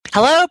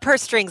Hello,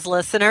 Purse Strings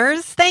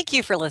listeners. Thank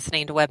you for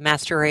listening to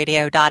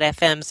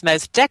WebmasterRadio.fm's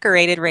most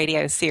decorated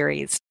radio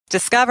series.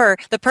 Discover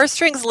the Purse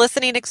Strings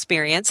listening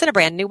experience in a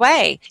brand new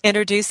way.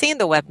 Introducing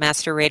the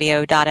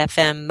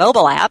WebmasterRadio.fm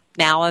mobile app,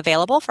 now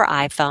available for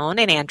iPhone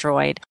and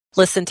Android.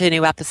 Listen to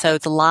new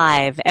episodes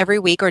live every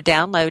week or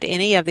download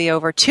any of the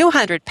over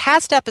 200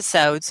 past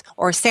episodes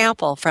or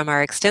sample from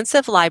our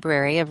extensive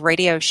library of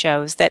radio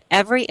shows that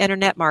every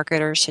internet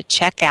marketer should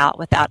check out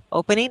without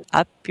opening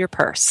up your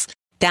purse.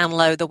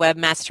 Download the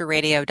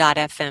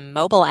WebmasterRadio.fm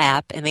mobile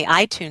app in the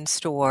iTunes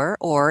Store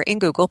or in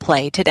Google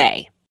Play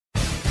today.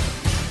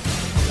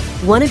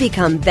 Want to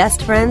become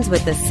best friends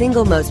with the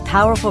single most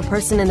powerful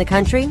person in the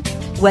country?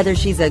 Whether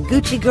she's a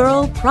Gucci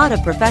girl, Prada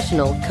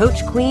professional,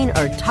 Coach queen,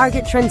 or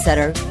Target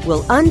trendsetter,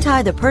 we'll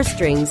untie the purse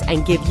strings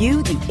and give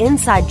you the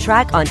inside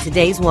track on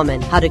today's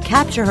woman. How to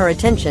capture her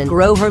attention,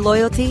 grow her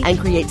loyalty, and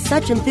create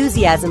such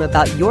enthusiasm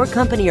about your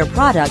company or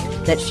product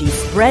that she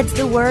spreads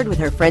the word with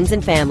her friends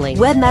and family.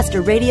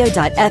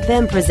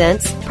 WebmasterRadio.fm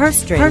presents Purse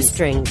Strings. Purse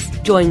Strings.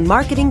 Join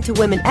Marketing to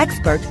Women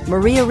expert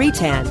Maria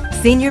Retan,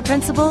 Senior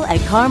Principal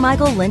at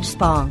Carmichael Lynch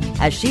Spong,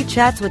 as she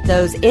chats with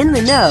those in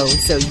the know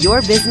so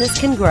your business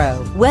can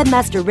grow.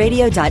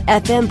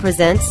 WebmasterRadio.fm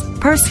presents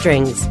Purse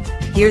Strings.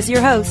 Here's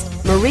your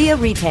host, Maria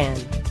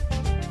Retan.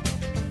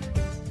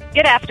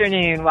 Good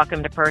afternoon.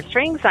 Welcome to Purse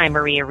Strings. I'm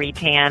Maria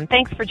Retan.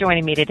 Thanks for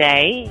joining me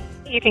today.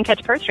 You can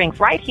catch Purse Strings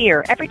right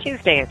here every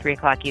Tuesday at 3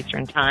 o'clock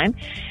Eastern Time.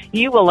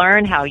 You will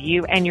learn how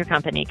you and your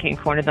company can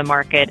corner the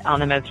market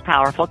on the most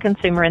powerful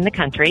consumer in the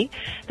country,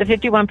 the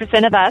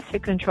 51% of us who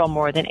control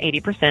more than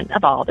 80%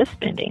 of all the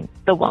spending,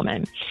 the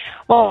woman.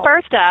 Well,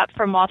 first up,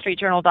 from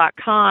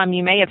WallStreetJournal.com,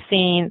 you may have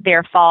seen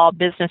their fall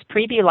business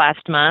preview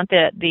last month.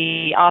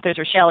 The authors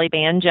are Shelley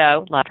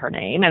Banjo, love her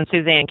name, and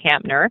Suzanne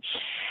Kampner.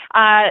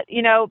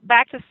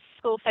 Back to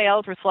school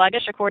sales were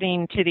sluggish,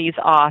 according to these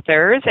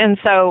authors. And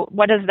so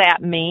what does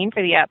that mean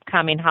for the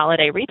upcoming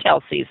holiday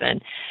retail season?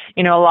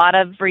 A lot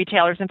of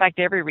retailers, in fact,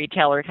 every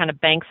retailer kind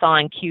of banks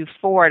on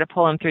Q4 to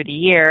pull them through the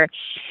year.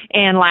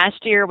 And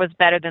last year was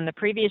better than the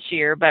previous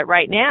year, but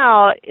right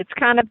now it's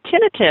kind of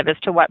tentative as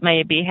to what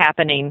may be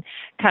happening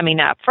coming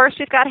up. First,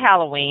 we've got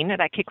Halloween.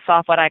 That kicks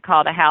off what I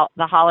call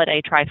the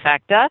holiday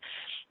trifecta,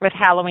 with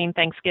Halloween,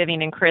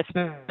 Thanksgiving, and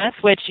Christmas,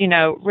 which,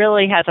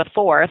 really has a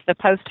fourth, the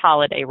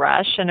post-holiday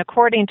rush. And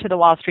according to the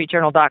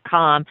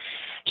WallStreetJournal.com,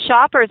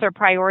 shoppers are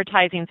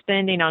prioritizing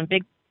spending on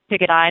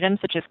big-ticket items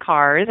such as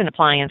cars and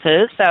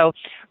appliances. So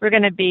we're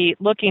going to be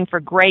looking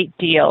for great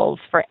deals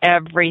for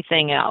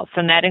everything else,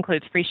 and that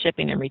includes free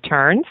shipping and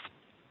returns.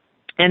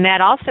 And that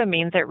also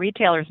means that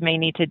retailers may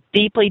need to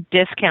deeply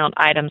discount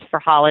items for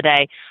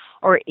holiday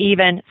or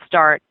even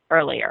start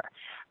earlier.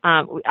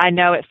 I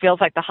know it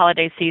feels like the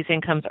holiday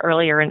season comes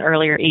earlier and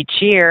earlier each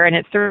year, and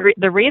it's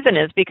the reason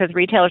is because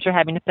retailers are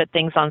having to put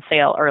things on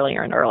sale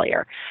earlier and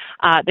earlier.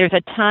 There's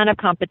a ton of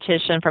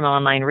competition from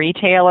online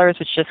retailers,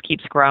 which just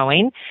keeps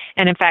growing.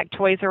 And in fact,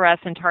 Toys R Us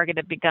and Target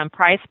have begun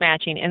price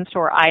matching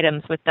in-store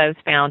items with those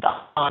found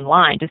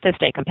online just to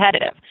stay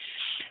competitive.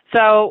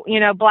 So,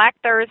 Black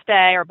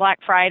Thursday or Black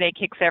Friday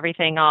kicks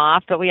everything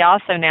off, but we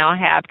also now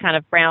have kind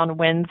of Brown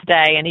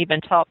Wednesday and even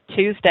Talk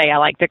Tuesday, I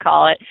like to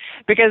call it,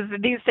 because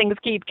these things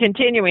keep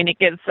continuing. It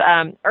gets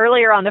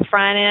earlier on the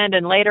front end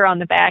and later on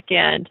the back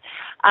end.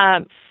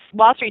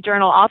 Wall Street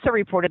Journal also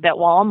reported that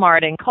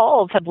Walmart and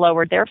Kohl's have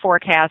lowered their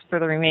forecast for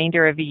the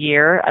remainder of the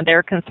year.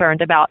 They're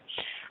concerned about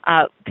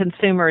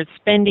consumers'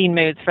 spending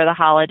moods for the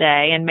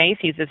holiday, and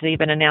Macy's has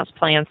even announced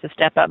plans to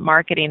step up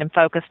marketing and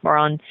focus more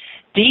on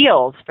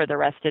deals for the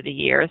rest of the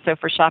year. So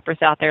for shoppers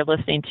out there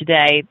listening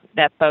today,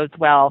 that bodes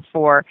well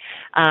for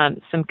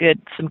some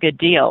good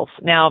deals.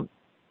 Now,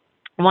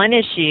 one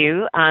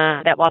issue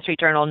that Wall Street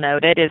Journal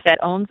noted is that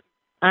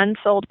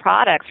unsold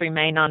products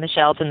remain on the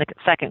shelves in the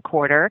second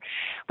quarter,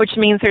 which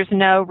means there's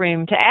no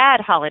room to add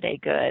holiday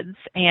goods.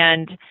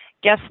 And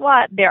guess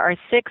what? There are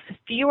 6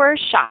 fewer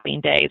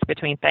shopping days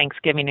between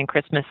Thanksgiving and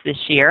Christmas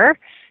this year.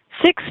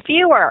 6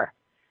 fewer.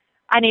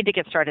 I need to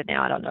get started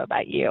now. I don't know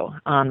about you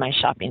on my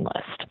shopping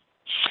list.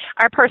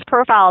 Our purse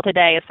profile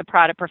today is the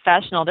Prada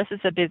Professional. This is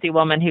a busy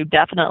woman who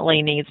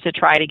definitely needs to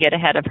try to get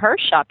ahead of her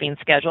shopping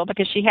schedule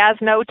because she has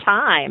no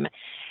time.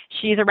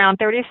 She's around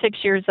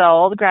 36 years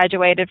old,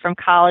 graduated from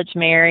college,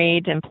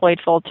 married, employed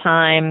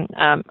full-time.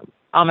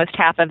 Almost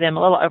half of them,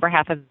 a little over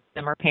half of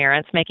them are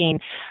parents, making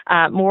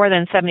more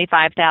than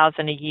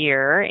 $75,000 a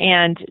year,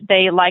 and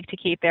they like to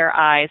keep their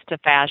eyes to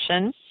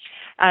fashion.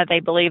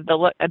 They believe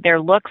their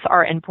looks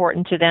are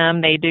important to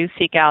them. They do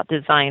seek out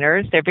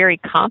designers. They're very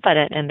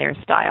confident in their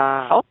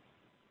style.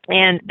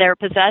 And their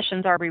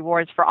possessions are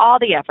rewards for all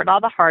the effort,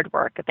 all the hard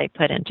work that they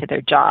put into their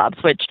jobs,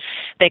 which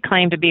they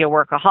claim to be a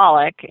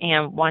workaholic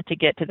and want to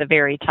get to the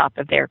very top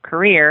of their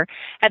career.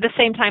 At the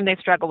same time, they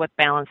struggle with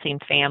balancing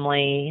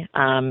family,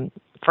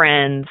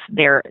 friends,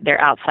 their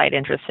outside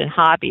interests and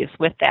hobbies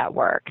with that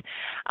work.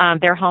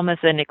 Their home is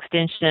an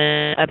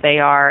extension of they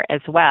are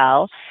as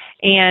well.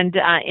 And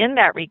in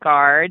that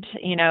regard,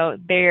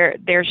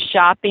 they're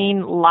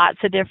shopping lots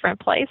of different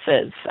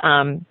places.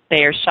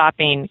 They're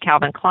shopping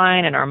Calvin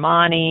Klein and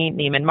Armani,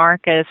 Neiman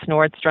Marcus,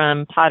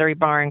 Nordstrom, Pottery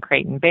Barn,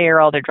 Crate and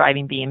Barrel. They're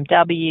driving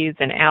BMWs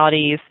and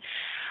Audis.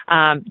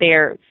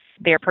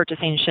 They're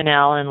purchasing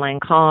Chanel and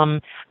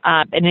Lancome.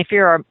 And if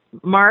you're a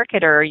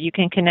marketer, you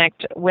can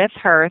connect with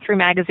her through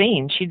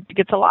magazines. She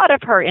gets a lot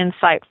of her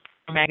insight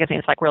from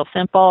magazines like Real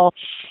Simple,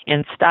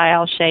 In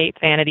Style, Shape,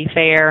 Vanity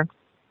Fair.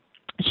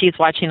 She's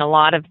watching a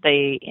lot of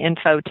the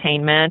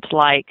infotainment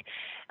like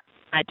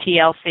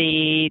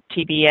TLC,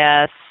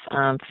 TBS,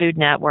 Food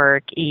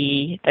Network,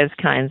 E, those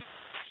kinds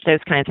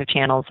of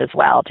channels as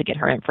well to get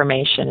her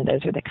information. And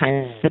those are the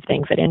kinds of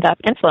things that end up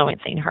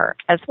influencing her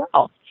as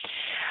well.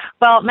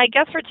 Well, my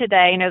guest for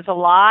today knows a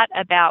lot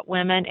about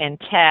women in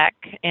tech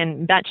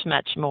and much,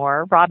 much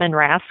more. Robin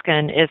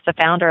Raskin is the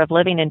founder of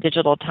Living in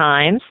Digital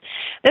Times.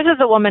 This is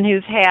a woman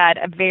who's had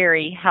a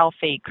very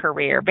healthy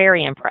career,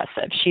 very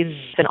impressive. She's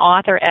an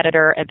author,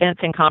 editor, events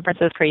and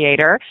conferences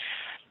creator,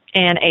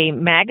 and a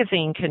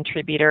magazine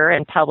contributor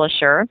and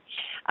publisher.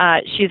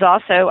 She's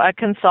also a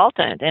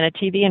consultant and a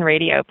TV and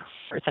radio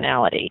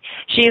personality.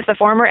 She is the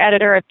former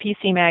editor of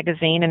PC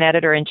Magazine and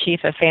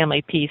editor-in-chief of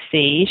Family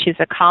PC. She's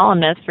a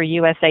columnist for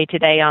USA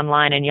Today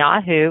Online and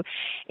Yahoo,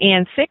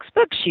 and 6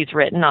 books she's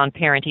written on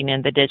parenting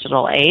in the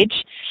digital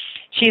age.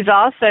 She's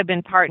also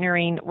been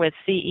partnering with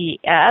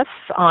CES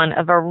on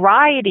a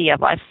variety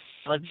of life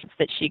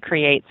that she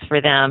creates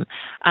for them,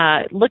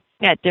 looking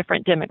at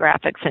different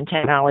demographics and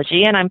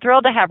technology. And I'm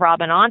thrilled to have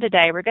Robin on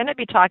today. We're going to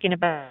be talking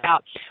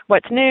about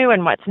what's new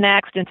and what's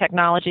next in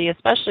technology,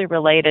 especially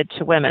related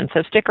to women.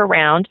 So stick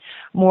around.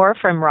 More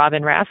from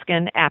Robin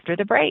Raskin after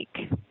the break.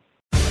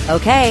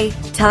 Okay,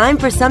 time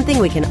for something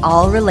we can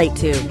all relate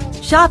to.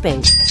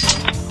 Shopping.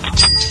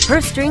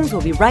 Purse Strings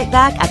will be right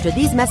back after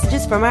these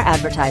messages from our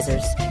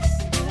advertisers.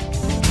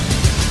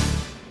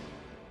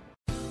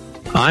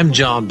 I'm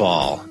John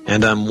Ball,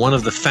 and I'm one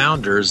of the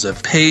founders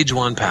of Page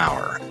One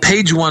Power.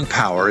 Page One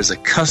Power is a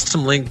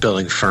custom link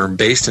building firm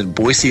based in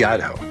Boise,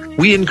 Idaho.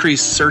 We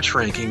increase search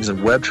rankings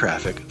and web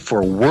traffic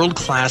for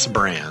world-class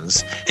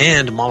brands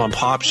and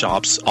mom-and-pop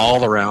shops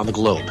all around the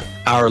globe.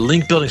 Our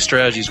link building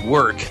strategies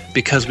work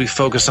because we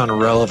focus on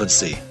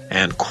relevancy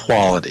and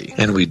quality,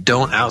 and we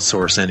don't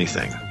outsource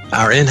anything.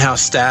 Our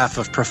in-house staff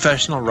of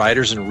professional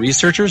writers and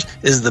researchers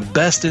is the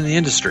best in the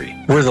industry.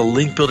 We're the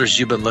link builders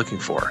you've been looking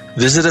for.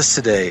 Visit us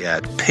today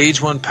at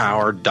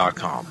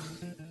pageonepower.com.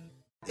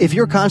 If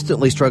you're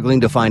constantly struggling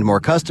to find more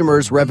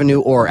customers,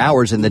 revenue, or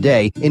hours in the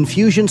day,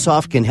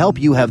 Infusionsoft can help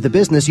you have the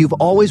business you've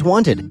always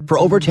wanted. For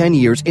over 10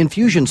 years,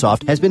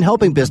 Infusionsoft has been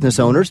helping business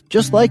owners,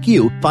 just like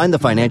you, find the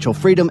financial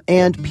freedom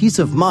and peace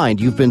of mind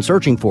you've been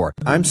searching for.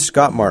 I'm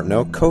Scott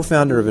Martineau,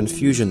 co-founder of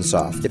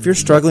Infusionsoft. If you're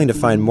struggling to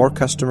find more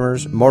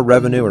customers, more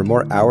revenue, or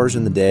more hours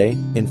in the day,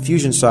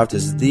 Infusionsoft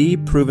is the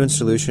proven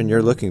solution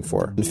you're looking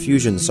for.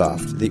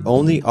 Infusionsoft, the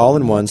only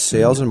all-in-one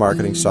sales and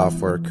marketing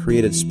software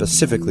created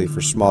specifically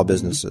for small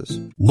businesses.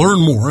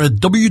 Learn more at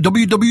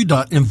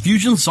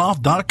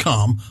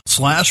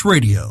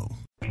www.infusionsoft.com/radio.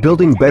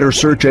 Building better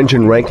search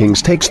engine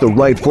rankings takes the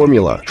right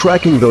formula.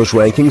 Tracking those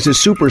rankings is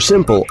super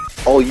simple.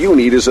 All you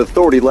need is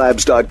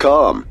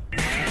authoritylabs.com.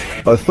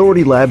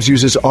 Authority Labs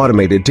uses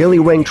automated daily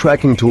rank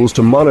tracking tools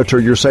to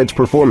monitor your site's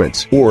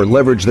performance or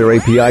leverage their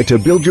API to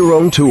build your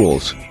own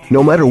tools.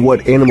 No matter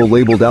what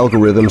animal-labeled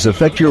algorithms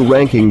affect your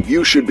ranking,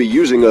 you should be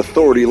using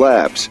Authority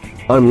Labs.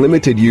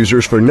 Unlimited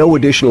users for no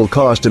additional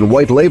cost and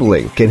white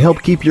labeling can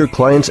help keep your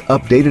clients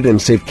updated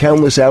and save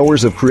countless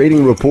hours of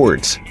creating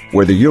reports.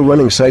 Whether you're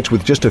running sites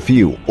with just a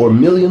few or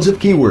millions of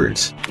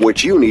keywords,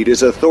 what you need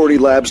is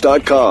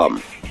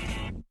authoritylabs.com.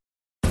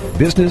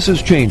 Business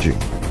is changing,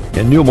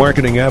 and new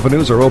marketing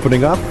avenues are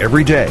opening up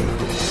every day.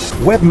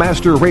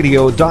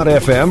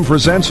 Webmasterradio.fm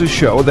presents a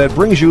show that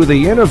brings you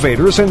the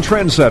innovators and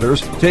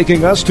trendsetters,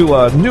 taking us to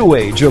a new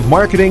age of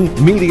marketing,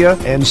 media,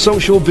 and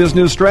social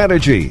business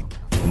strategy.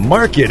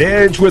 Market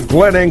Edge with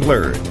Glenn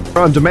Engler.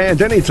 On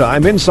demand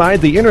anytime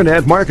inside the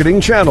Internet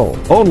Marketing Channel.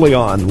 Only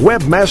on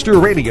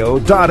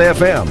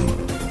Webmasterradio.fm.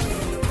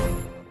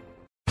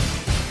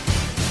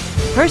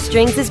 Purse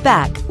Strings is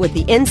back with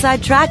the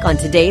inside track on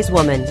today's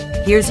woman.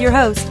 Here's your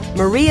host,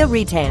 Maria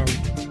Retan.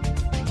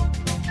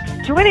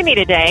 Joining me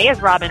today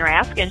is Robin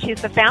Raskin.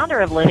 She's the founder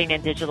of Living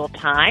in Digital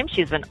Times.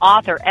 She's an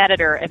author,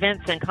 editor,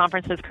 events and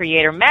conferences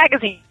creator,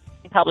 magazine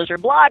publisher,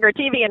 blogger,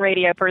 TV and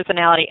radio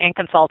personality, and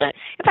consultant.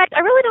 In fact,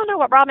 I really don't know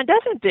what Robin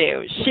doesn't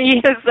do. She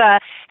has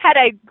had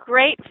a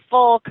great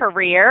full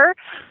career.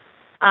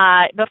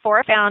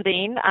 Before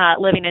founding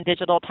Living in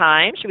Digital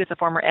Times, she was a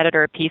former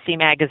editor of PC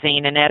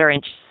Magazine and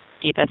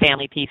editor-in-chief of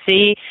Family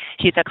PC.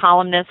 She's a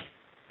columnist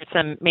for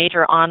some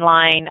major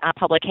online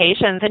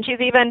publications, and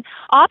she's even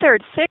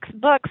authored 6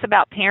 books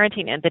about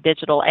parenting in the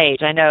digital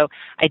age. I know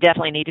I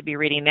definitely need to be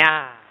reading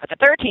that as a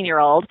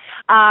 13-year-old.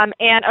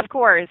 And, of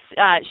course,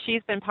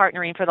 she's been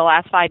partnering for the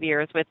last 5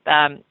 years with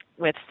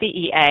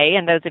CEA,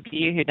 and those of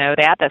you who know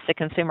that, that's the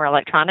Consumer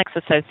Electronics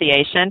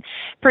Association,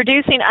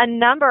 producing a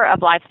number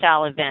of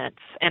lifestyle events.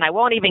 And I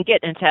won't even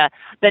get into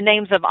the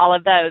names of all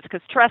of those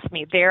because, trust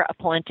me, they're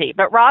aplenty.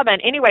 But, Robin,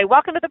 anyway,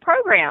 welcome to the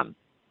program.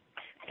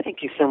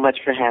 Thank you so much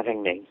for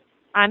having me.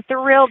 I'm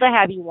thrilled to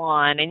have you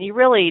on, and you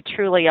really,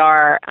 truly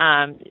are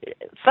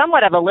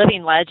somewhat of a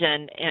living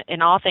legend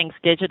in all things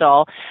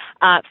digital.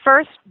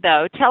 First,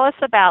 though, tell us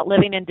about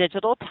Living in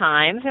Digital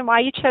Times and why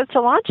you chose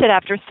to launch it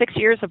after 6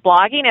 years of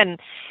blogging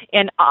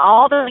and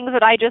all the things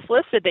that I just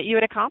listed that you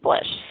had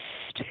accomplished.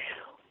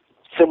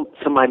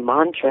 So my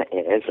mantra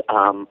is,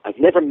 I've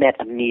never met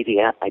a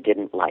media I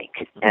didn't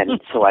like.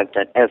 And so I've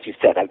done, as you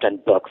said, I've done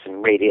books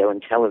and radio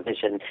and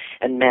television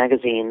and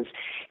magazines.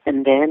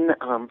 And then,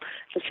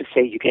 let's just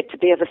say you get to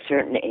be of a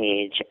certain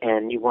age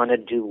and you want to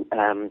do,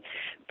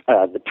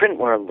 the print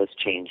world was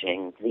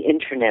changing, the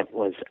internet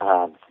was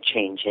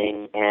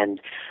changing,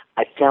 and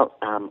I felt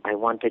I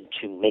wanted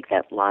to make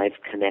that live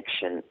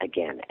connection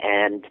again.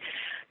 And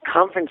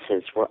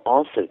conferences were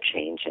also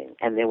changing,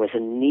 and there was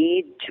a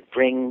need to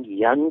bring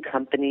young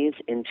companies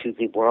into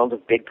the world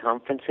of big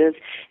conferences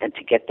and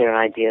to get their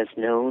ideas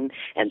known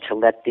and to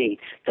let the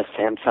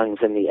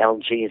Samsungs and the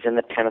LGs and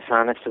the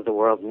Panasonics of the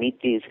world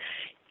meet these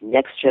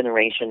next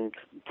generation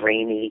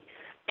brainy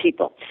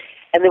people.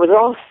 And there was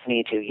also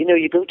need to,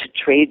 you go to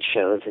trade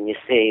shows and you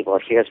say, well,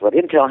 here's what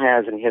Intel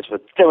has and here's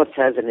what Philips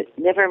has, and it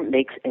never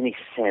makes any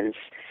sense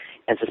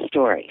as a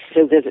story.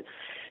 So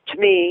to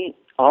me,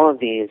 all of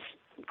these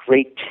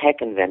great tech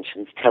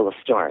inventions tell a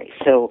story.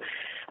 So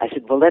I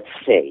said, well, let's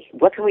see.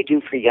 What can we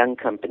do for young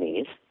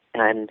companies?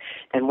 And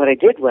what I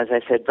did was I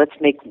said, let's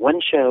make one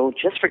show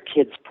just for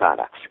kids'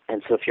 products.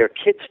 And so if you're a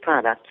kids'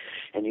 product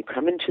and you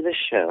come into the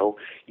show,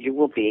 you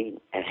will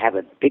have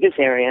a biggest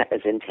area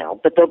as Intel,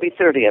 but there'll be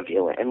 30 of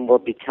you, and we'll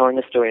be telling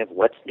a story of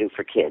what's new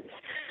for kids.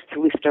 So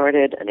we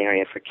started an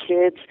area for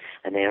kids,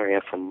 an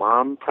area for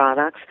mom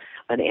products,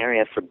 an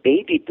area for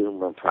baby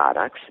boomer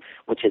products,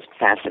 which is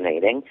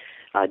fascinating,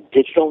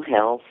 digital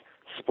health,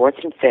 sports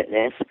and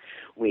fitness.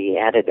 We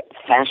added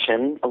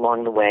fashion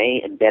along the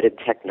way, embedded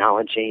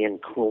technology and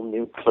cool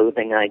new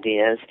clothing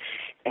ideas.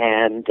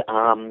 And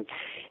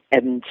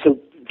so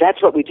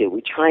that's what we do.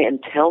 We try and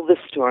tell the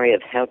story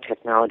of how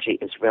technology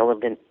is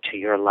relevant to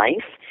your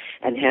life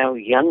and how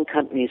young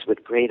companies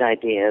with great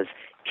ideas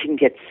can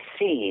get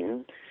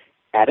seen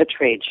at a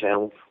trade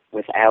show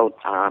without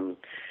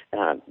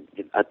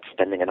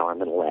spending an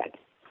arm and a leg.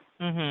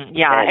 Mm-hmm.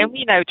 Yeah, and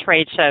we know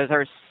trade shows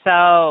are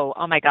so,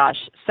 oh my gosh,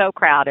 so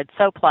crowded,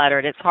 so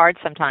cluttered. It's hard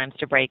sometimes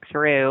to break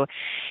through.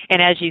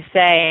 And as you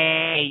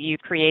say, you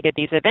created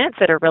these events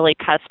that are really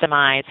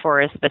customized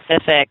for a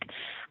specific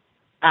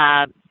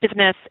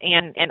business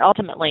and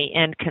ultimately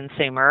end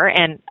consumer.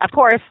 And of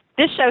course,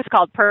 this show is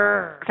called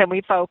Perks, and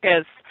we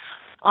focus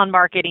on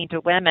marketing to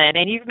women.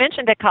 And you've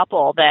mentioned a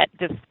couple that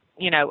just,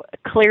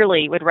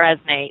 clearly would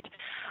resonate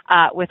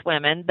with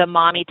women, the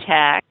mommy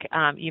tech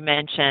you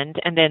mentioned,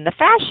 and then the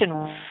fashion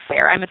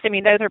wear. I'm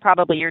assuming those are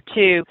probably your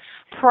two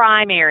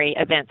primary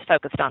events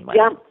focused on women.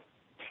 Yeah,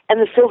 and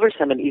the Silver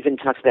Summit even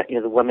talks about,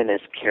 the woman as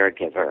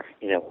caregiver.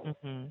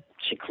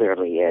 She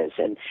clearly is.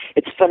 And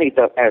it's funny,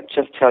 though, I'll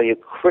just tell you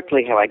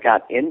quickly how I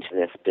got into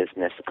this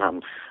business.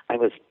 I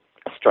was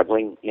a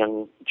struggling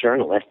young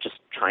journalist just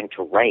trying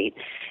to write,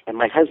 and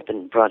my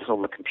husband brought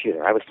home a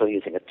computer. I was still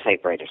using a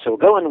typewriter. So we're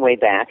going way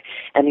back,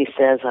 and he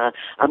says,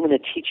 I'm going to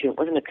teach you. It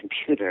wasn't a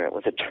computer. It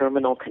was a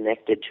terminal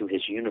connected to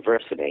his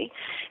university,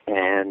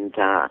 and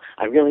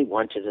I really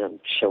wanted to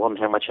show him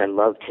how much I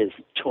loved his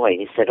toy.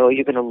 He said,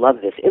 you're going to love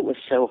this. It was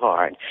so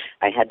hard.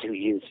 I had to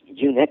use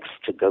Unix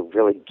to go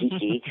really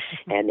geeky,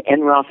 and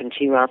NROF and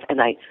TROF,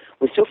 and I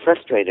was so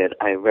frustrated,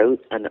 I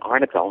wrote an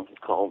article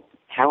called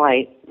How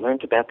I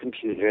Learned About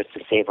Computers to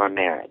Save Our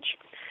Marriage.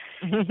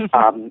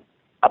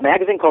 A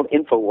magazine called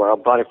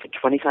InfoWorld bought it for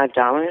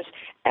 $25,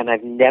 and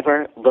I've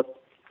never looked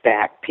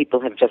back. People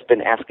have just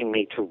been asking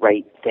me to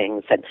write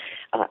things, and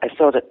I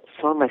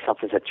saw myself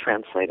as a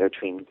translator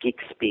between geek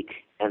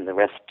speak and the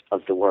rest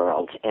of the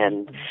world.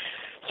 And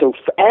so,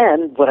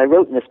 and what I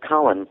wrote in this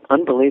column,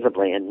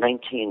 unbelievably, in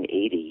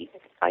 1980,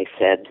 I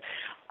said,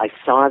 I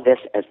saw this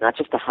as not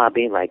just a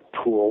hobby like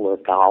pool or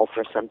golf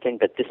or something,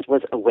 but this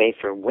was a way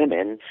for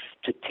women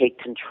to take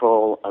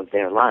control of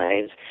their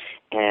lives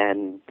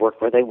and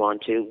work where they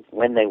want to,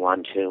 when they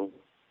want to,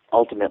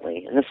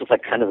 ultimately. And this was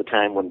like kind of the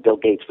time when Bill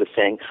Gates was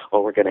saying,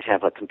 we're going to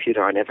have a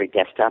computer on every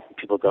desktop, and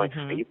people going,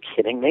 are you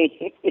kidding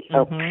me?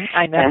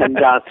 I know. And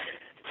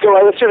so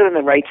I was sort of in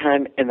the right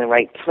time, in the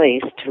right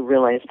place to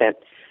realize that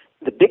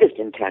the biggest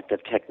impact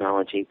of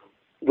technology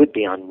would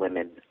be on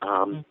women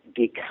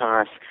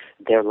because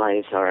their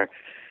lives are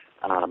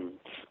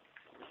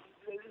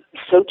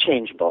so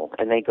changeable,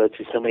 and they go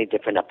through so many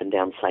different up and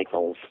down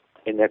cycles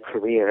in their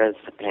careers,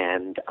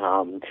 and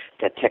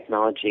that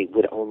technology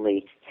would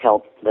only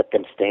help let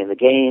them stay in the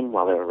game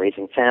while they were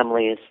raising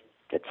families,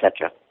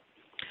 etc.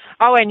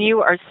 Oh, and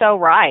you are so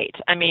right.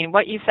 I mean,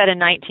 what you said in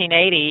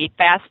 1980,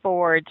 fast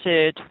forward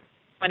to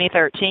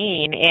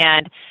 2013,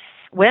 and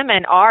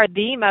women are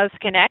the most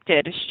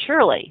connected,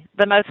 surely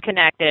the most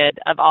connected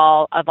of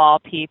all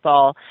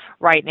people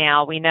right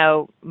now. We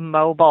know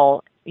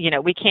mobile,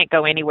 we can't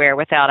go anywhere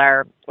with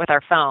our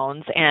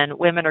phones, and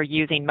women are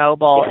using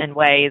mobile in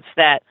ways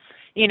that,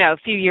 a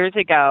few years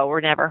ago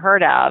were never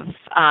heard of.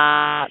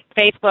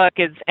 Facebook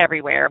is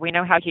everywhere. We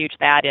know how huge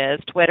that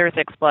is. Twitter's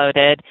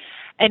exploded.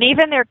 And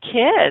even their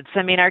kids.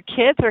 I mean, our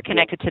kids are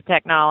connected to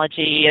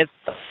technology.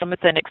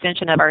 It's an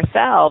extension of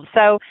ourselves.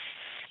 So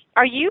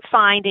are you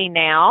finding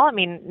now,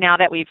 now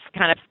that we've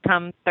kind of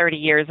come 30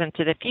 years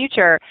into the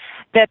future,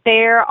 that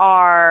there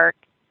are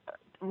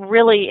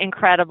really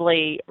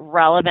incredibly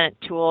relevant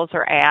tools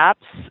or apps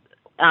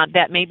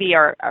that maybe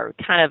are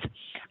kind of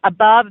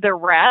above the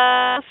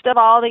rest of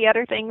all the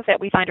other things that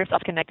we find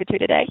ourselves connected to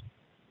today?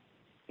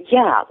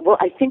 Yeah, well,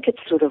 I think it's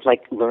sort of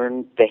like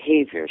learned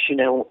behaviors,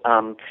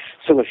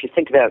 So if you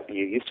think about,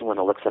 you used to want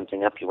to look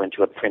something up, you went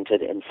to a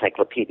printed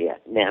encyclopedia.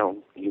 Now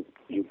you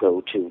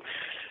go to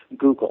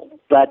Google.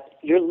 But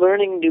you're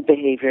learning new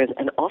behaviors,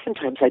 and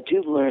oftentimes I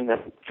do learn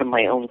them from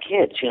my own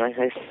kids.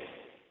 I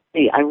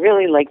say, I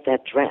really like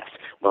that dress.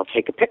 Well,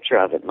 take a picture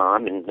of it,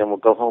 Mom, and then we'll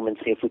go home and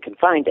see if we can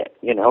find it,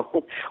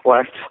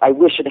 Or I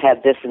wish it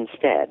had this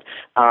instead.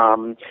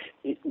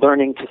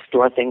 Learning to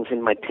store things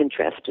in my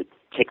Pinterest to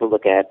take a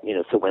look at,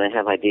 so when I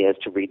have ideas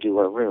to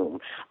redo a room.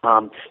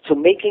 So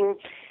making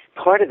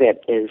part of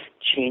it is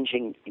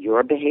changing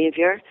your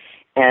behavior.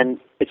 And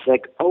it's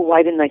like, oh,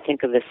 why didn't I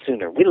think of this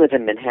sooner? We live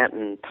in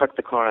Manhattan, park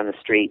the car on the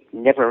street,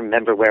 never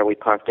remember where we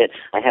parked it.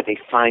 I have a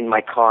Find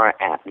My Car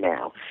app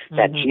now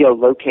that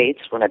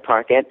geolocates when I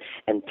park it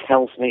and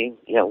tells me,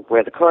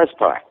 where the car is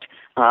parked.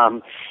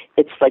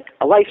 It's like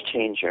a life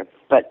changer,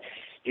 but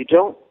you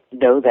don't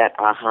know that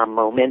aha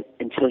moment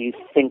until you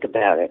think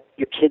about it.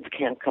 Your kids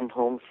can't come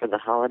home for the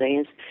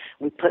holidays.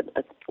 We put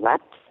a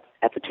laptop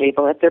at the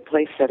table at their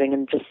place setting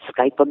and just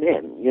Skype them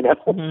in,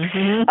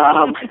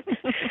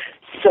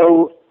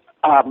 So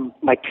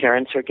my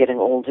parents are getting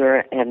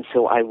older, and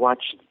so I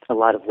watch a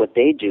lot of what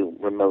they do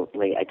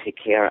remotely. I take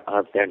care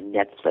of their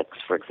Netflix,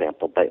 for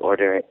example, by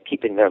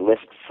keeping their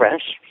list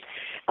fresh.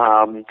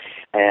 And,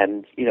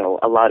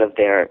 a lot of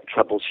their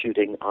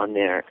troubleshooting on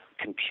their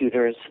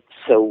computers.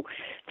 So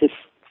this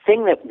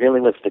thing that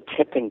really was the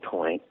tipping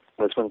point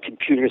was when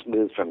computers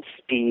moved from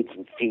speeds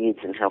and feeds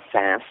and how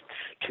fast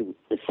to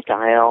the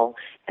style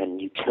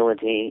and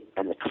utility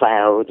and the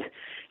cloud,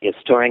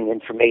 storing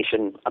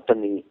information up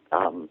in the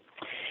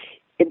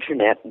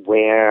internet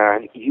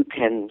where you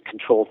can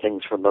control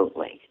things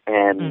remotely.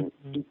 And,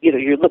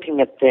 you're looking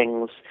at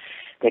things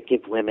that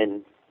give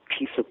women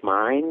peace of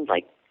mind,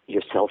 like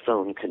your cell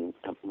phone can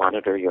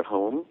monitor your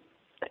home.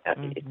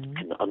 It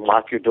can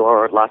unlock your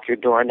door or lock your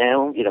door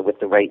now, with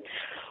the right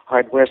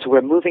hardware. So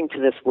we're moving to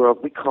this world,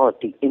 we call it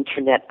the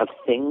Internet of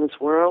Things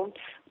world.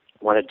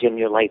 Want to dim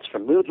your lights for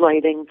mood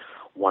lighting,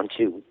 want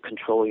to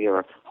control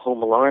your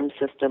home alarm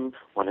system,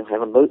 want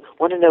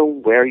to know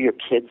where your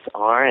kids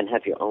are and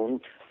have your own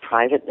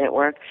private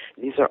network.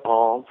 These are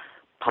all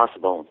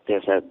possible.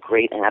 There's a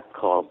great app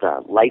called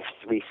Life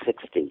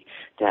 360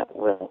 that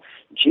will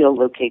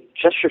geolocate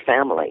just your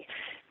family.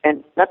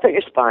 And not that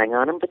you're spying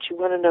on them, but you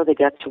want to know they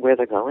got to where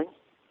they're going.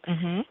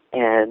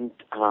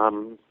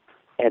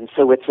 And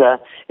so it's a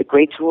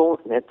great tool.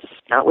 It's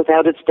not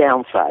without its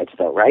downsides,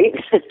 though, right?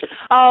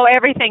 Oh,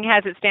 everything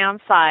has its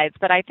downsides,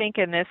 but I think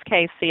in this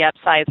case the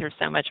upsides are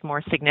so much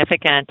more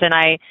significant. And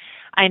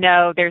I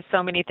know there's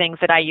so many things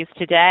that I use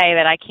today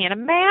that I can't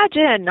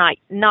imagine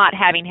not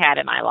having had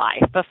in my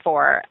life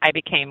before I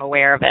became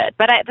aware of it.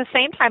 But at the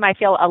same time, I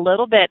feel a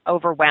little bit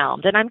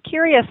overwhelmed. And I'm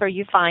curious, are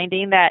you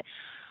finding that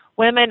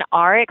women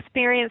are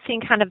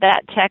experiencing kind of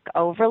that tech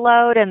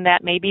overload, and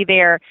that maybe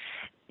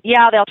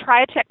they'll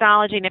try a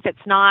technology, and if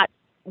it's not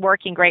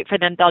working great for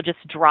them, they'll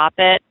just drop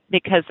it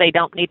because they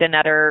don't need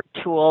another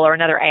tool or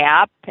another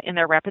app in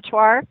their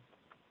repertoire?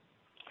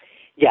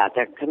 Yeah,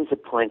 there comes a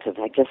point of,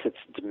 I guess it's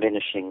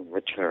diminishing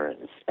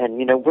returns. And,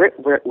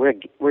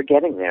 we're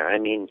getting there. I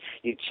mean,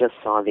 you just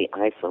saw the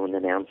iPhone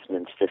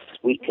announcements this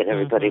week, and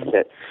everybody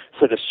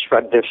sort of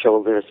shrugged their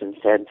shoulders and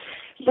said,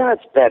 yeah,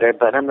 it's better,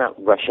 but I'm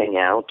not rushing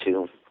out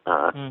to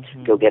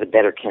go get a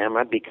better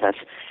camera because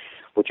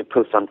what you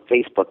post on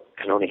Facebook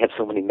can only have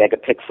so many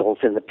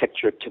megapixels in the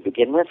picture to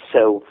begin with,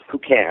 so who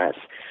cares?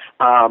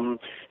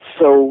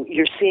 So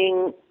you're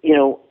seeing,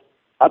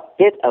 a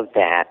bit of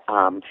that,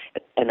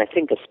 and I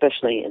think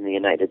especially in the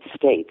United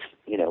States,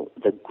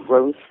 the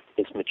growth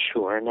is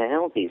mature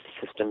now. These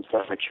systems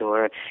are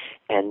mature,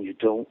 and you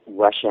don't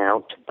rush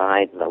out to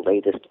buy the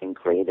latest and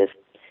greatest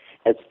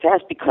as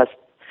fast because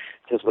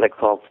there's what I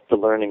call the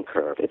learning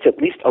curve. It's at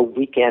least a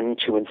weekend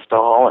to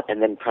install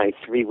and then probably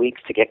 3 weeks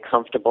to get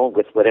comfortable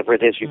with whatever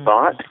it is you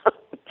bought.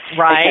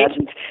 Right.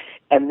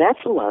 And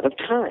that's a lot of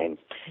time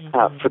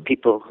for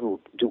people who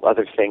do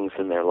other things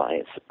in their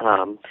lives.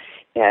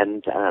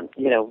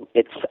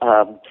 It's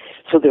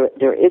so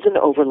there is an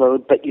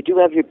overload, but you do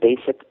have your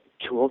basic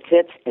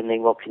toolkit, and they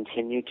will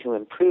continue to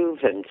improve.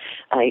 And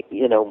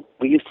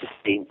we used to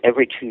see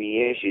every 2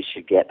 years you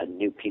should get a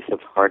new piece of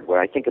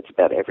hardware. I think it's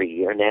about every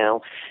year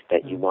now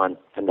that you want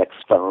the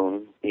next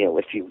phone,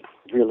 if you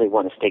really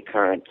want to stay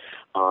current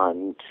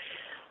on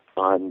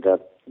the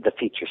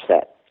feature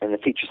set. And the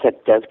feature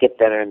set does get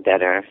better and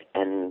better,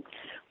 and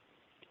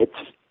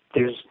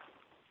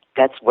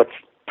that's what's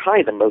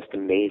probably the most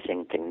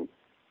amazing thing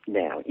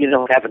now. You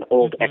don't have an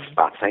old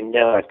Xbox. I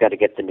know I've got to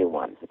get the new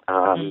one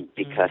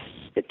because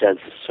it does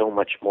so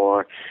much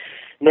more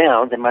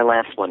now than my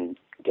last one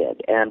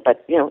did.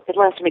 But it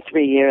lasted me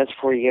 3 years,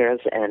 4 years,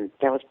 and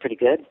that was pretty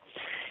good.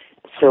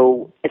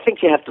 So I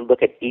think you have to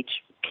look at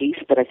each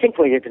piece, but I think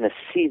what you're going to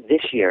see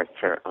this year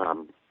for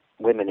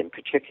women in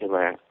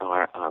particular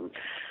are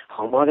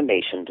home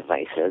automation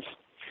devices,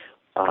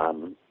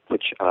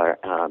 which are,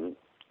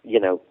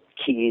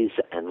 keys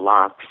and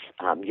locks.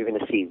 You're going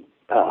to see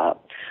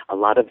a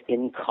lot of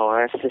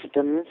in-car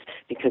systems,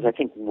 because I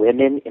think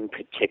women in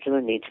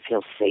particular need to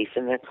feel safe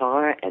in their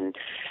car, and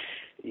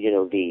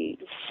the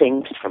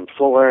Syncs from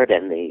Ford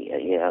and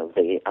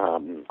the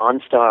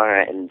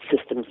OnStar and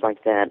systems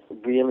like that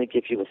really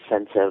give you a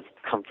sense of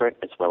comfort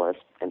as well as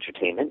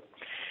entertainment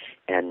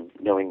and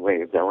knowing where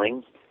you're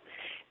going.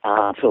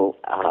 So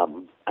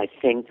I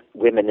think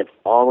women have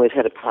always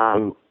had a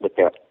problem with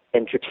their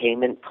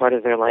entertainment part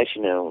of their life.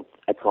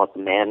 I call it the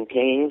man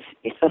cave.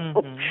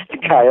 The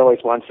guy always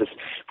wants this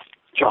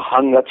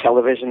hung up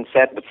television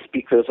set with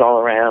speakers all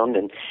around,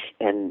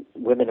 and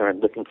women are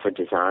looking for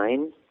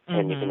design,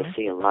 and you're going to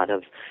see a lot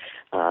of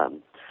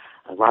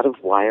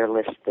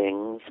wireless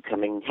things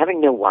coming.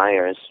 Having no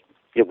wires,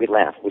 we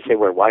laugh. We say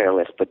we're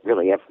wireless, but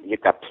really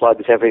you've got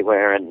plugs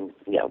everywhere, and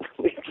so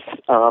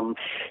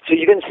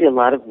you're going to see a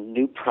lot of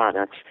new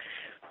products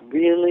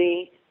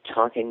really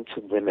talking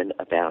to women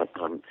about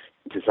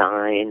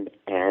design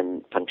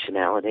and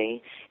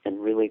functionality, and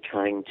really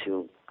trying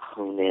to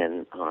hone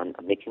in on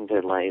making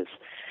their lives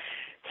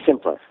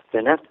simpler.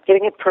 They're not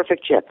getting it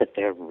perfect yet, but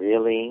they're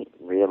really,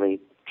 really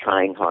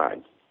trying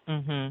hard.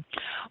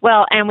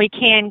 Well, and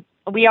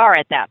we are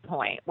at that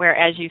point where,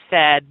 as you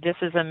said, this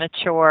is a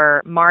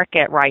mature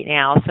market right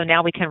now, so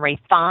now we can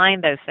refine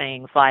those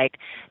things like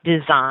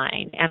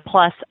design and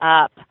plus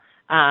up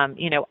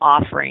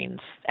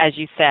offerings, as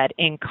you said,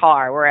 in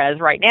car. Whereas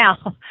right now,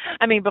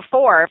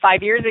 before,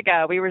 5 years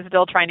ago, we were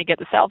still trying to get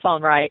the cell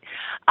phone right.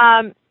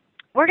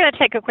 We're going to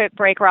take a quick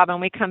break, Rob. When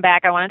we come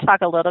back, I want to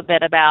talk a little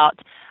bit about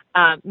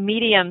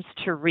mediums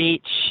to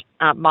reach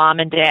mom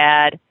and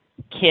dad,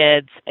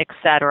 kids,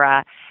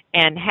 etc.,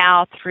 and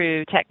how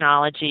through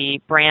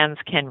technology brands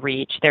can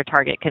reach their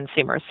target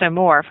consumers. So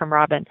more from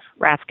Robin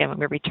Raskin when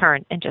we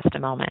return in just a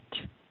moment.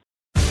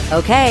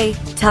 Okay,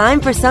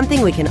 time for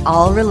something we can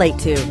all relate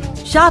to.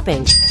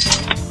 Shopping.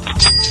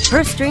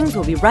 Purse Strings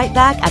will be right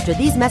back after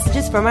these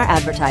messages from our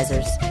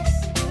advertisers.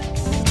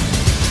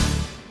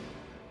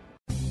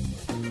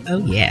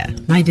 Oh yeah,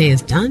 my day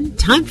is done.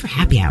 Time for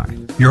happy hour.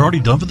 You're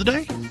already done for the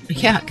day?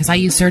 Yeah, because I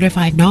use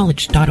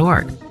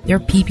CertifiedKnowledge.org. Their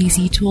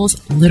PPC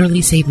tools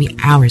literally save me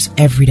hours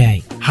every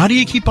day. How do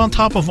you keep on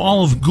top of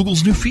all of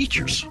Google's new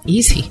features?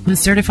 Easy. With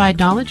Certified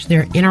Knowledge,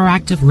 their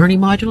interactive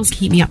learning modules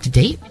keep me up to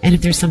date. And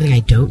if there's something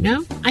I don't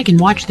know, I can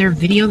watch their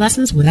video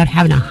lessons without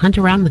having to hunt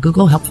around the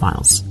Google Help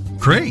files.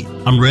 Great.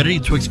 I'm ready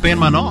to expand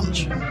my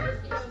knowledge.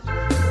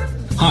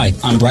 Hi,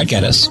 I'm Brett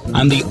Geddes.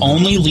 I'm the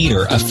only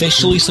leader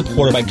officially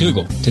supported by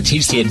Google to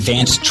teach the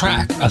advanced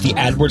track of the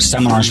AdWords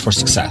Seminars for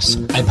Success.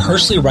 I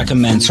personally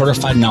recommend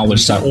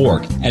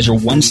CertifiedKnowledge.org as your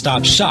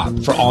one-stop shop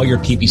for all your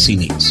PPC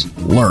needs.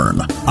 Learn,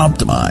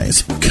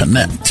 optimize,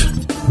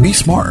 connect. Be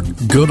smart.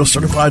 Go to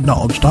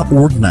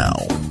CertifiedKnowledge.org now.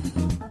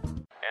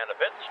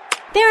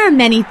 There are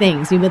many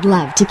things we would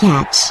love to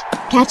catch.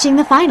 Catching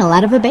the final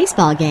out of a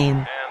baseball game.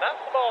 And that's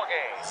the ball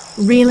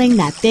game. Reeling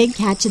that big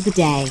catch of the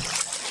day.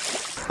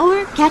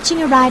 Or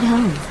catching a ride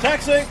home.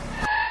 Taxi!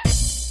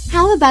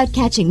 How about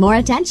catching more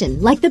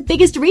attention, like the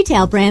biggest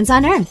retail brands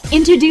on earth?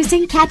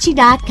 Introducing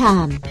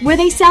Catchy.com, where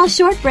they sell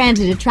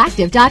short-branded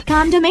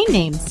attractive.com domain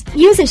names.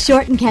 Use a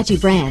short and catchy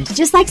brand,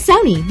 just like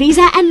Sony,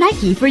 Visa, and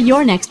Nike for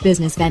your next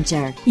business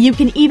venture. You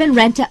can even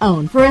rent to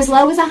own for as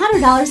low as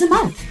 $100 a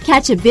month.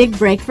 Catch a big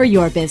break for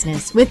your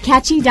business with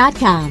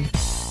Catchy.com.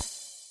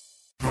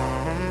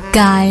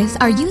 Guys,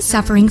 are you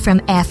suffering from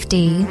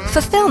FD,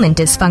 fulfillment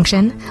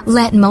dysfunction?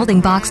 Let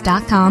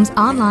MoldingBox.com's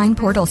online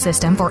portal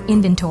system for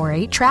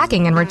inventory,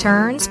 tracking, and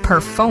returns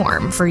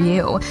perform for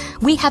you.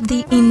 We have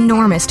the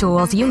enormous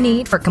tools you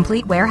need for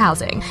complete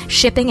warehousing,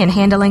 shipping, and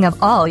handling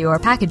of all your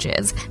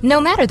packages, no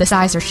matter the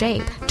size or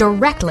shape,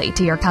 directly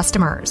to your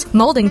customers.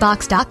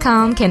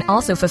 MoldingBox.com can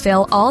also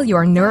fulfill all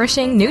your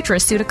nourishing,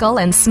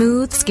 nutraceutical, and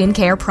smooth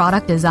skincare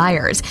product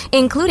desires,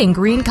 including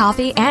green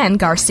coffee and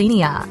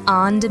Garcinia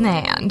on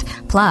demand.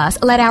 Plus,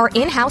 Plus, let our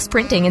in-house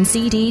printing and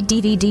CD,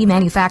 DVD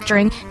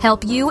manufacturing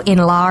help you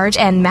enlarge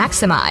and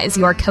maximize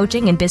your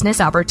coaching and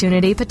business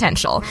opportunity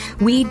potential.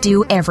 We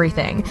do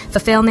everything.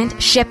 Fulfillment,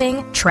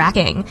 shipping,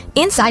 tracking,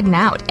 inside and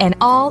out, and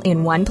all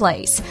in one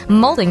place.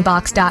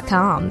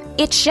 Moldingbox.com.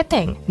 It's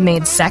shipping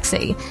made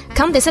sexy.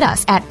 Come visit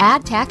us at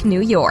AdTech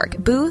New York,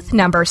 booth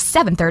number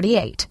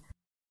 738.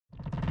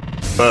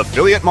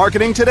 Affiliate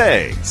Marketing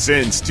Today.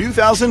 Since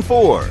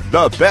 2004,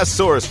 the best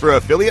source for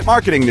affiliate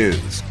marketing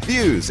news,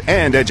 views,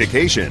 and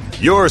education.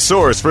 Your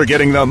source for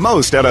getting the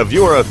most out of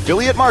your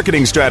affiliate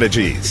marketing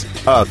strategies.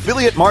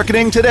 Affiliate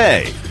Marketing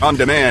Today. On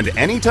demand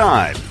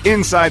anytime.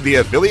 Inside the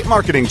Affiliate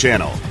Marketing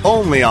Channel.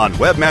 Only on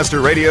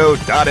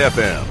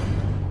webmasterradio.fm.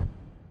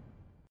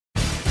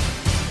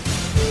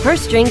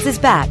 Purse Strings is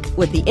back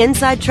with the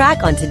inside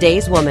track on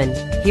today's woman.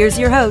 Here's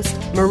your host,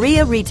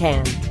 Maria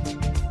Retan.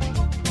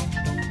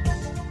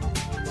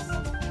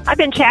 I've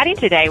been chatting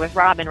today with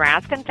Robin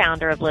Raskin,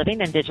 founder of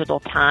Living in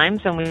Digital Times,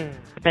 and we've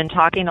been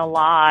talking a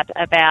lot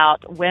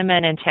about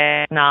women and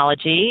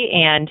technology.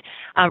 And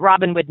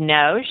Robin would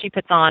know she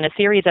puts on a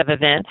series of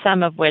events,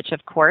 some of which,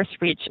 of course,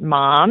 reach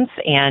moms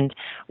and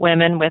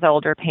women with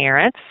older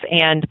parents.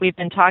 And we've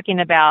been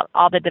talking about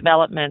all the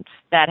developments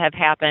that have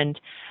happened,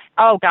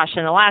 in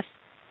the last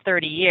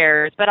 30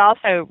 years, but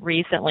also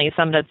recently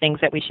some of the things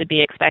that we should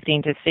be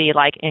expecting to see,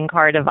 like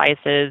in-car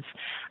devices,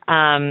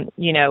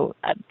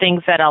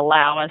 things that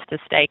allow us to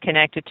stay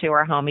connected to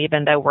our home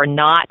even though we're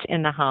not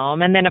in the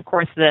home. And then, of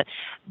course, the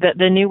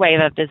new wave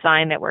of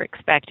design that we're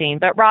expecting.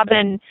 But,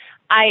 Robin,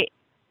 I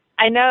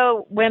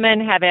know women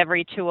have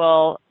every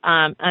tool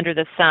under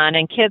the sun,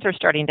 and kids are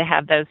starting to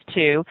have those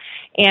too.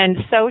 And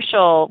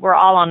we're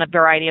all on a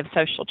variety of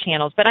social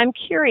channels. But I'm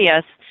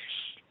curious,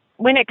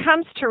 when it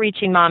comes to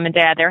reaching mom and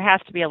dad, there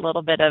has to be a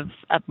little bit of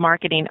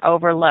marketing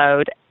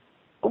overload.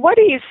 What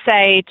do you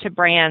say to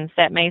brands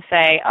that may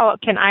say,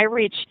 can I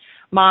reach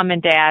mom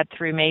and dad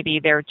through maybe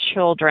their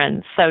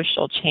children's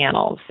social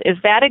channels? Is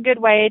that a good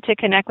way to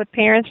connect with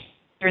parents,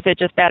 or is it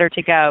just better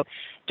to go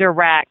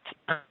direct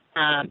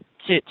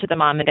to the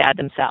mom and dad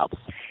themselves?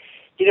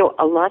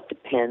 A lot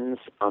depends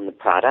on the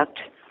product,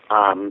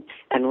 and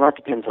a lot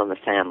depends on the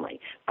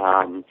family.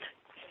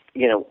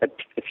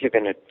 If you're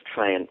going to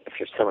if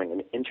you're selling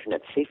an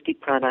internet safety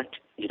product,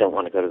 you don't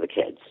want to go to the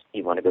kids.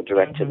 You want to go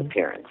direct to the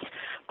parents.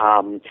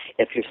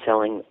 If you're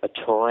selling a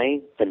toy,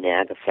 the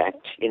nag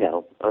effect,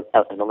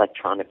 an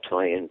electronic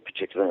toy in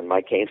particular, in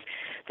my case,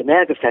 the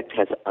nag effect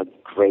has a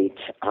great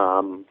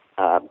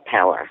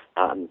power.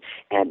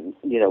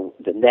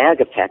 The nag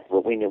effect,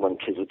 what we knew when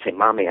kids would say,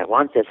 Mommy, I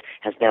want this,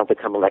 has now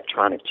become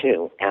electronic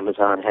too.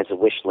 Amazon has a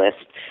wish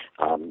list.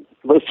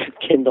 Most of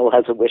Kindle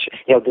has a wish.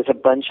 There's a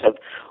bunch of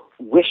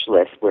wish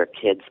lists where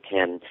kids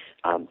can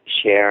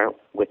share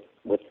with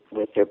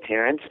their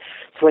parents.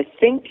 So I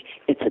think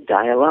it's a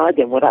dialogue,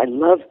 and what I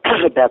love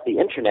about the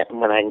internet, and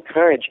what I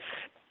encourage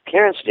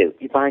parents to do,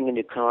 you're buying a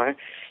new car,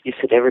 you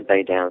sit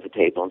everybody down at the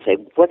table and say,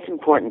 what's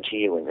important to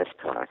you in this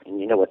car? And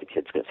you know what the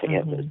kid's going to say,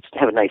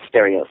 have a nice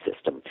stereo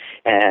system.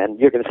 And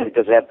you're going to say,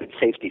 does it have good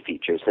safety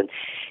features?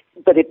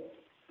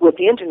 What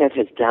the internet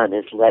has done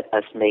is let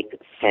us make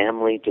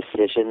family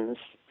decisions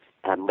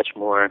much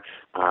more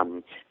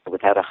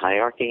without a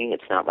hierarchy.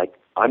 It's not like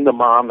I'm the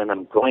mom and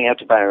I'm going out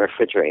to buy a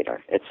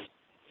refrigerator. It's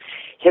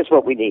here's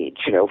what we need.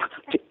 Do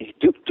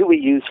we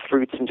use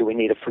fruits and do we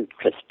need a fruit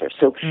crisper?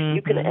 So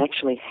you can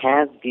actually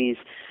have these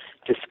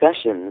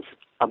discussions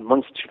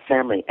amongst your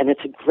family, and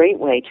it's a great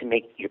way to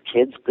make your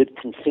kids good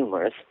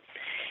consumers.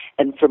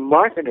 And for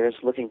marketers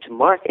looking to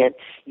market,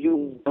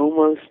 you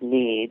almost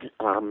need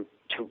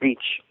to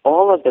reach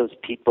all of those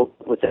people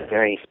with a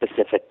very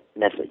specific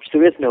message.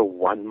 There is no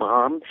one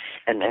mom,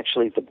 and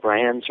actually the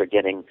brands are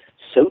getting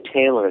so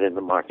tailored in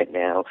the market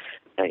now.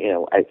 I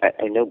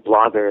know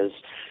bloggers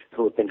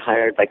who have been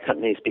hired by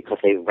companies because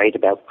they write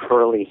about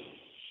curly,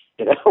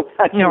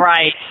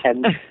 Right.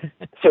 And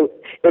so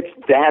it's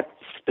that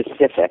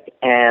specific.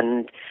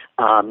 And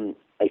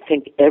I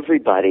think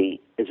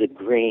everybody is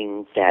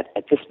agreeing that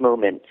at this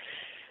moment,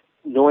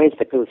 noise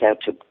that goes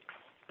out to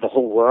the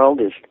whole world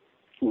is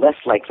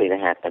less likely to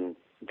happen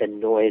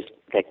than noise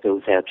that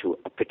goes out to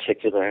a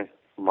particular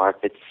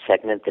market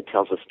segment that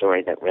tells a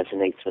story that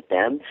resonates with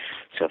them.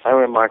 So if I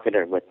were a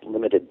marketer with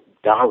limited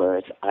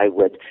dollars, I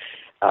would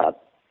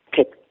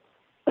pick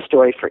a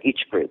story for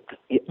each group.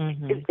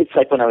 It's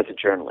like when I was a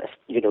journalist.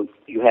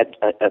 You had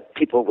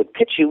people would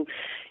pitch you.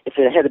 If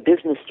they had a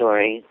business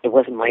story, it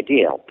wasn't my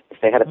deal.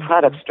 If they had a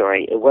product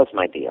story, it was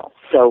my deal.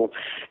 So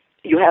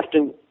you have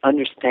to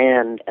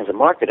understand as a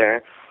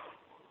marketer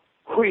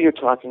who you're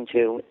talking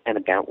to and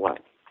about what.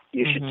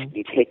 You should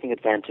be taking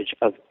advantage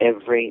of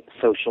every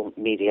social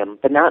medium,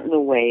 but not in a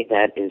way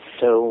that is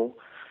so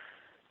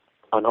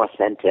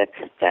unauthentic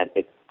that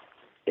it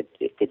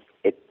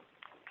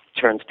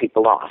turns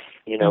people off.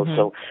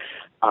 So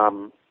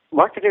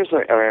marketers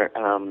are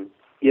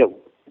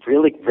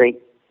really great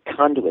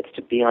conduits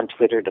to be on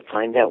Twitter, to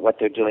find out what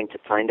they're doing, to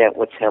find out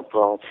what's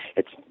helpful.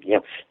 It's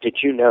did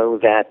you know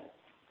that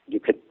you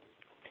could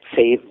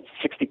save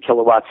 60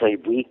 kilowatts a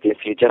week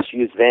if you just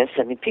use this?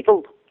 I mean,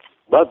 people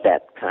love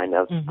that kind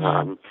of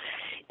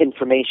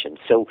information.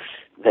 So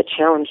the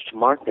challenge to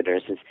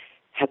marketers is,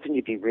 how can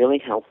you be really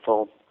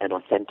helpful and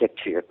authentic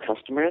to your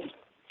customers?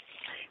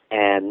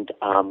 And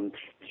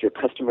your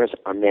customers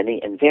are many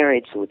and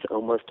varied, so it's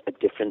almost a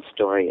different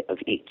story of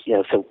each.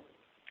 So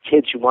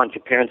kids, you want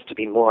your parents to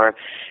be more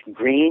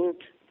green,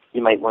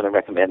 you might want to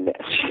recommend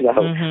this.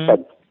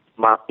 But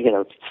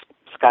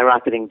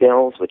skyrocketing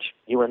bills, which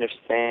you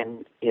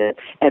understand.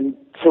 And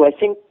so I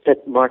think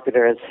that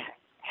marketers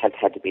have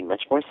had to be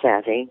much more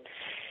savvy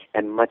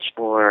and much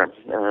more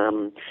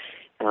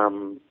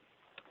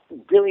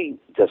really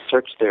to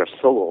search their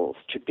souls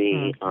to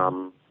be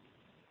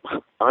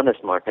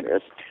honest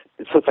marketers.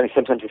 It's so funny.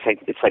 Sometimes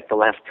it's like the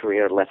last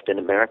career left in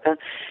America.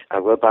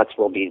 Robots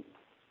will be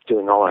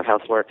doing all our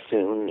housework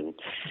soon,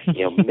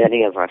 and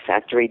many of our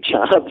factory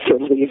jobs are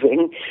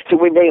leaving. So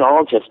we may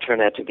all just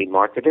turn out to be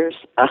marketers.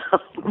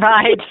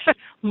 Right.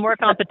 More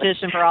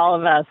competition for all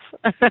of us.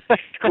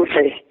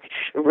 Right.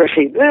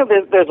 Well,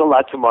 there's a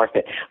lot to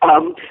market.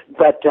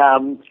 But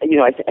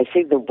I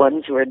think the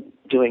ones who are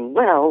doing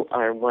well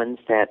are ones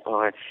that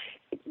are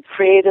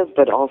creative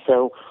but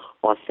also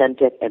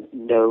authentic and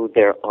know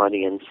their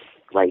audience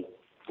like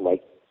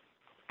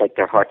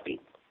their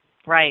heartbeat.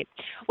 Right.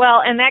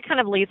 Well, and that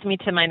kind of leads me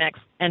to my next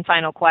and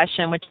final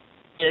question, which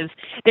is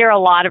there are a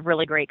lot of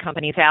really great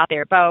companies out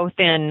there, both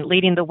in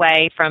leading the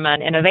way from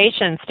an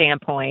innovation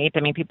standpoint. I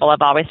mean, people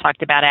have always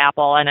talked about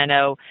Apple, and I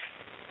know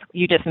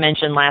you just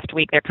mentioned last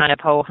week their kind of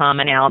ho-hum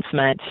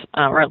announcement,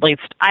 or at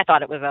least I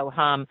thought it was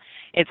ho-hum.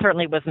 It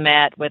certainly was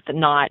met with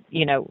not,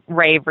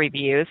 rave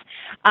reviews.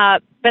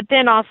 But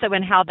then also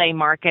in how they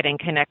market and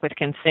connect with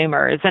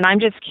consumers. And I'm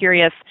just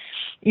curious,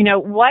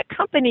 what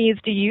companies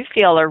do you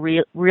feel are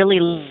really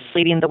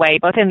leading the way,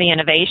 both in the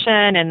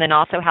innovation and then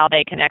also how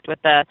they connect with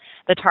the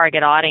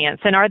target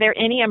audience? And are there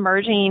any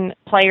emerging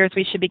players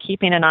we should be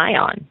keeping an eye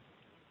on?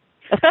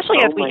 Especially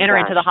as we enter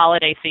into the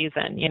holiday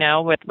season,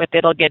 with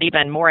it'll get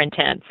even more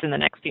intense in the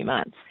next few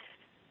months.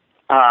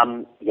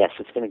 Yes,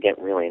 it's going to get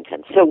really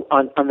intense. So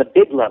on the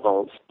big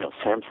levels,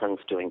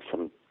 Samsung's doing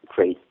some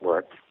great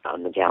work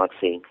on the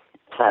Galaxy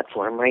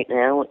platform right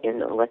now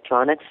in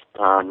electronics.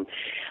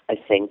 I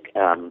think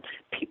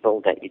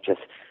people that you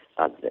just,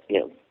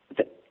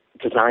 the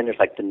designers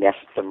like the Nest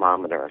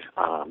thermometer.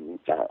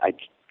 I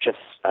just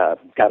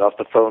got off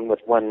the phone with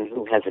one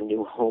who has a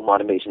new home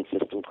automation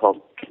system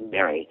called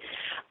Canary.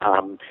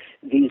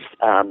 These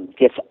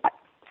gifts,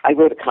 I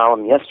wrote a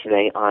column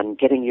yesterday on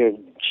getting your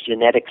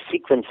genetic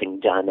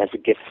sequencing done as a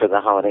gift for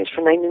the holidays.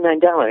 For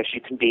 $99,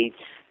 you can be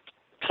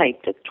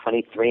typed at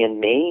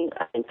 23andMe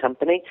and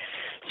company.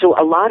 So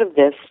a lot of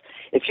this,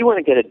 if you want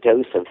to get a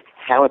dose of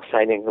how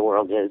exciting the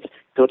world is,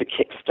 go to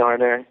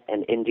Kickstarter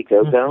and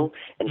Indiegogo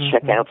and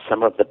check out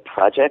some of the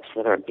projects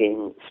that are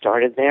being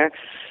started there.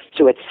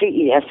 So at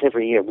CES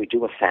every year we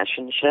do a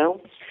fashion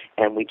show,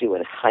 and we do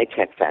a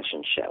high-tech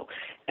fashion show.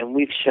 And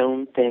we've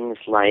shown things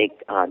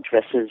like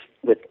dresses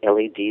with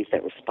LEDs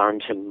that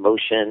respond to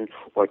motion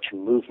or to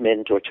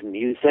movement or to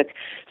music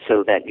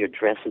so that your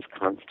dress is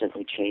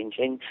constantly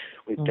changing.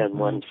 We've done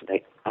ones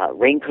like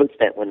raincoats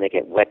that when they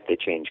get wet they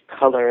change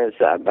colors,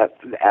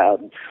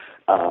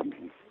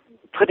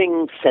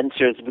 putting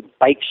sensors with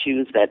bike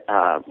shoes that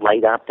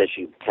light up as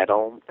you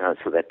pedal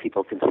so that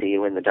people can see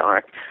you in the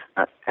dark.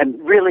 And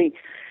really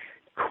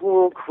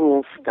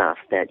cool stuff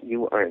that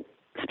you are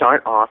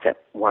start off at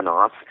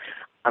one-off.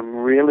 I'm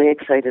really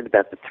excited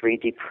about the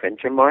 3D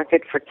printer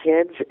market for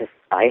kids. If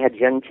I had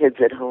young kids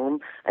at home,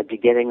 I'd be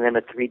getting them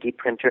a 3D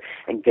printer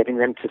and getting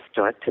them to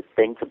start to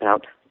think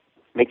about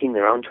making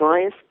their own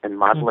toys and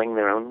modeling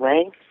their own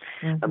way.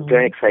 I'm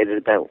very excited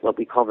about what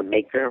we call the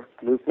maker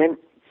movement.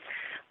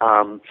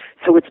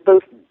 So it's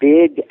both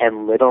big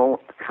and little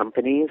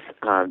companies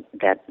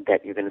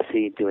that you're going to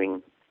see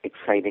doing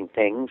exciting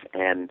things,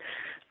 and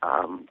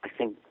I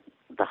think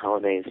the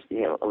holidays,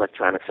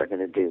 electronics are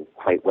going to do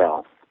quite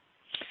well.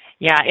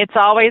 Yeah, it's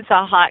always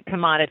a hot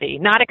commodity.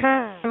 Not a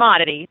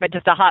commodity, but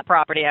just a hot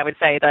property, I would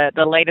say.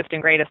 The latest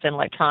and greatest in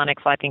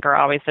electronics, I think, are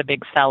always the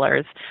big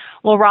sellers.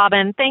 Well,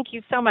 Robin, thank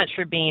you so much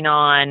for being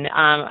on.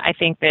 I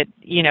think that,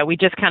 we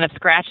just kind of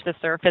scratched the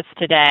surface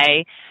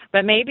today.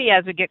 But maybe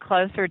as we get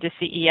closer to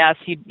CES,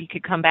 you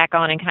could come back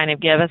on and kind of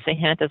give us a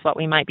hint as what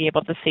we might be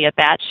able to see at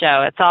that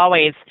show. It's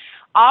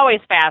always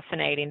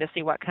fascinating to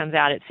see what comes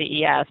out at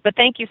CES. But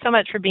thank you so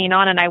much for being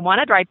on, and I want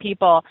to drive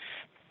people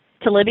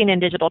to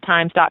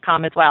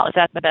livingindigitaltimes.com as well. Is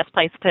that the best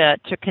place to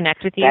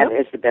connect with you? That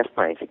is the best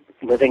place,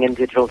 Living in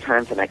Digital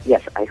Times. And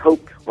I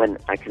hope when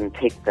I can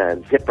take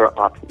the zipper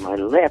off my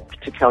lip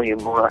to tell you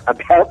more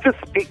about the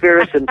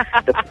speakers and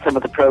some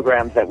of the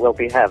programs that we'll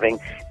be having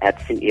at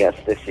CES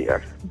this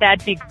year.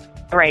 That'd be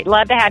great.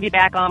 Love to have you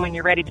back on when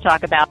you're ready to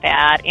talk about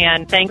that.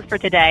 And thanks for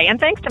today. And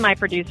thanks to my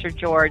producer,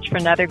 George, for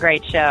another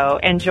great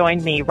show. And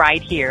join me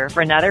right here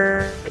for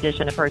another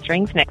edition of Purse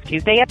Strings next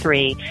Tuesday at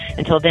 3.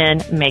 Until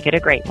then, make it a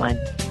great one.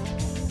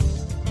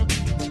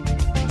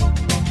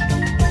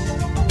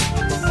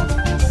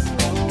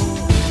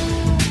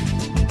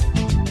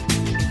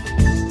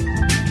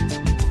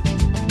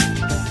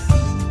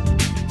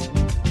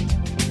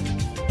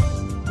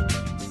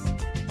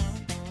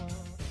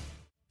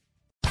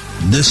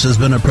 This has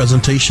been a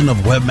presentation of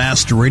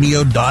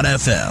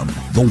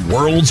WebmasterRadio.fm, the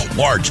world's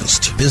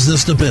largest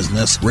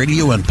business-to-business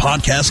radio and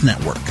podcast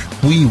network.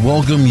 We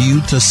welcome you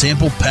to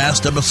sample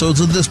past episodes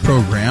of this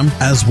program,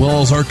 as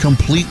well as our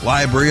complete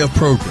library of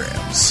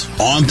programs,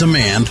 on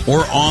demand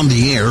or on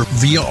the air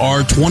via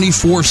our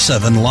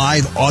 24/7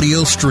 live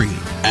audio stream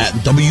at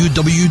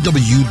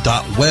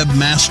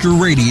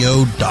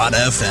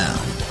www.webmasterradio.fm.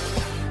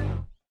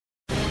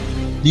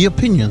 The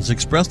opinions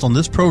expressed on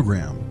this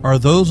program are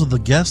those of the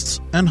guests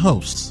and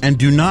hosts and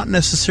do not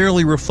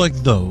necessarily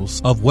reflect those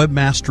of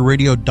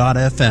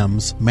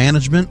WebmasterRadio.fm's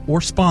management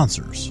or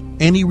sponsors.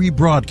 Any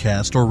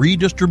rebroadcast or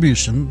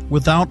redistribution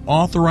without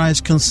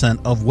authorized consent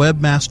of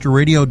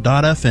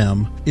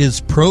WebmasterRadio.fm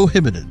is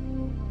prohibited.